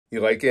You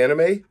like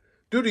anime?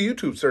 Due to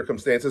YouTube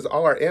circumstances,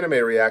 all our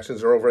anime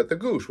reactions are over at the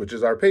Goosh, which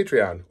is our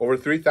Patreon. Over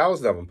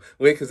 3,000 of them.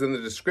 Link is in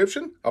the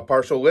description. A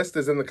partial list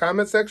is in the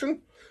comment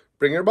section.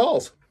 Bring your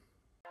balls.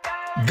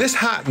 This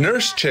hot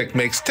nurse chick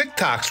makes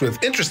TikToks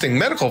with interesting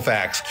medical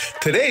facts.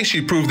 Today,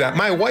 she proved that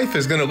my wife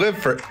is going to live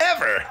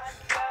forever.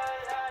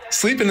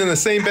 Sleeping in the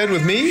same bed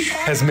with me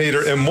has made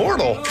her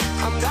immortal.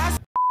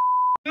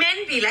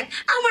 Men be like,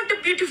 I want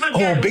a beautiful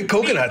girl. Oh, big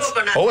coconuts.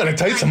 Oh, and a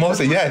tight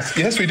samosa. Yes,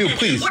 yes, we do.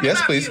 Please,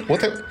 yes, please.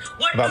 What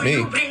about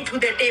me? What do you bring to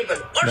the table?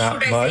 What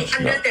Not should I much. say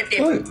under the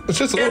table? It's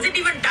just a Does little... it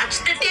even touch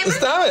the table?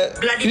 Stop it.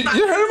 Bloody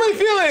You're hurting my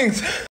feelings.